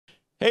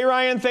Hey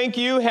Ryan, thank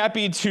you.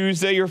 Happy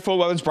Tuesday. Your full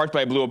weather is brought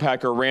by Blue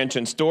Alpaca Ranch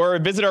and Store.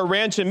 Visit our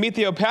ranch and meet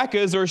the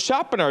alpacas or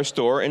shop in our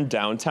store in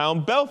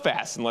downtown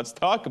Belfast. And let's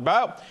talk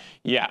about,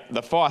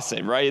 the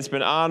faucet, right? It's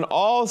been on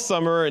all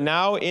summer,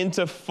 now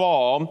into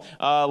fall.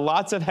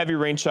 Lots of heavy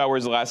rain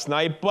showers last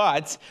night,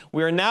 but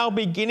we are now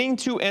beginning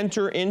to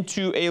enter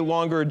into a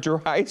longer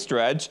dry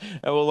stretch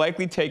that will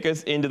likely take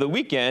us into the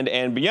weekend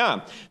and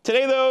beyond.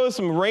 Today, though,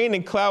 some rain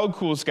and cloud,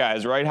 cool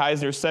skies, right?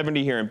 Highs near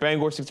 70 here in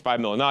Bangor, 65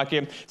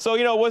 Millinocket. So,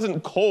 it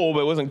wasn't cold,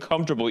 but it wasn't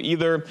comfortable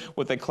either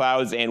with the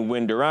clouds and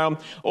wind around.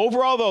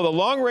 Overall, though, the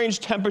long-range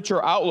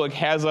temperature outlook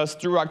has us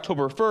through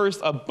October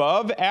 1st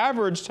above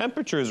average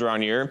temperatures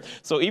around here.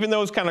 So even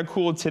though it's kind of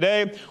cool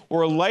today,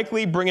 we're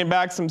likely bringing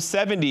back some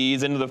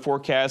 70s into the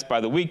forecast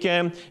by the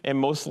weekend and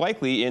most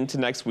likely into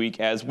next week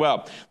as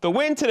well. The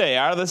wind today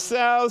out of the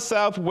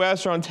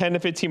south-southwest around 10 to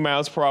 15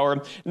 miles per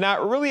hour.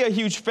 Not really a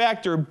huge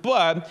factor,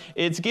 but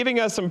it's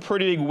giving us some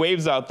pretty big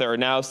waves out there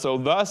now. So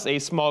thus a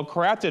small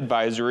craft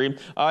advisory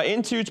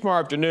into tomorrow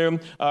afternoon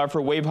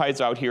for wave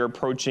heights out here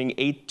approaching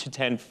 8 to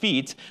 10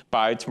 feet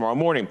by tomorrow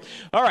morning.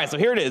 All right, so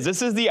here it is.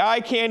 This is the eye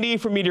candy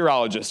for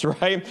meteorologists,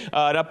 right?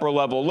 An upper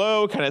level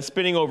low kind of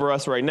spinning over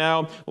us right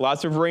now.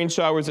 Lots of rain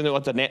showers and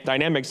lots of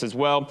dynamics as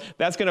well.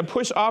 That's going to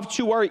push off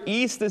to our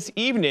east this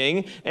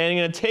evening and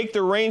going to take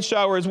the rain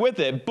showers with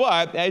it.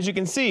 But as you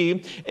can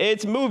see,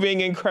 it's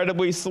moving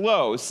incredibly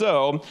slow.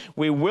 So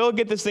we will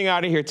get this thing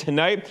out of here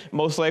tonight,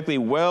 most likely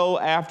well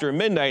after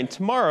midnight.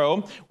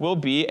 Tomorrow will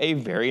be a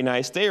very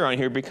nice day around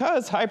here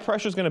because high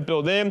pressure is going to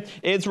build in.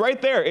 It's right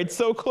there. It's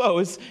so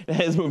close that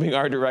it's moving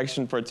our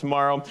direction for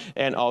tomorrow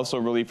and also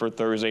really for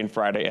Thursday and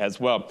Friday as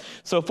well.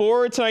 So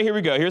for tonight, here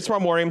we go. Here's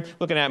tomorrow morning.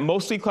 Looking at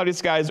mostly cloudy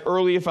skies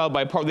early, followed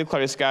by partly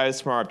cloudy skies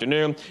tomorrow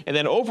afternoon. And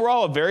then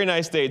overall, a very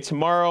nice day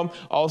tomorrow.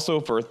 Also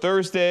for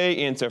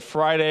Thursday into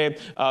Friday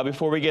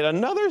before we get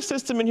another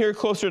system in here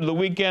closer to the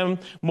weekend.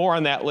 More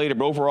on that later.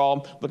 But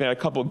overall, looking at a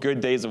couple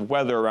good days of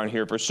weather around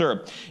here for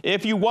sure.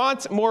 If you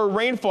want more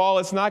rainfall,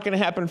 it's not going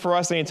to happen for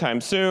us anytime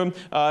soon.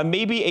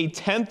 Maybe a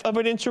 1/10 of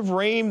an inch of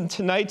rain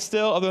tonight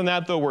still. Other than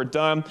that, though, we're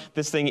done.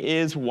 This thing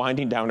is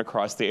winding down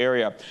across the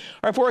area.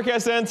 Our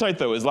forecast ends tonight,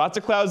 though, is lots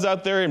of clouds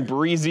out there and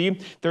breezy.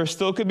 There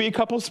still could be a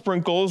couple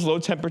sprinkles, low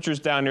temperatures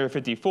down near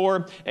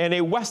 54, and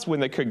a west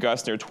wind that could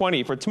gust near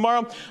 20 for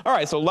tomorrow. All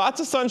right, so lots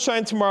of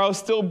sunshine tomorrow,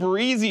 still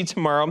breezy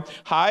tomorrow.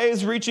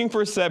 Highs reaching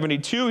for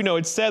 72.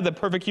 It's said the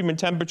perfect human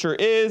temperature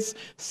is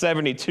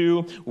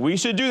 72. We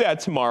should do that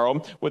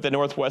tomorrow with the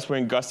northwest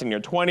wind gusting near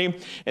 20.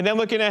 And then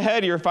looking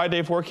ahead, your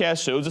 5-day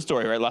forecast shows the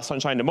story, right? Less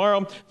sunshine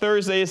tomorrow.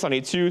 Thursday,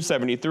 sunny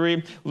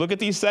 73. Look at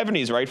these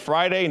 70s, right?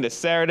 Friday into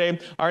Saturday.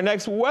 Our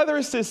next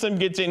weather system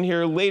gets in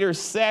here later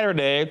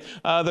Saturday.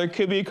 There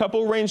could be a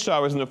couple rain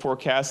showers in the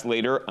forecast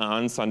later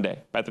on Sunday.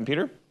 Beth and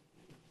Peter?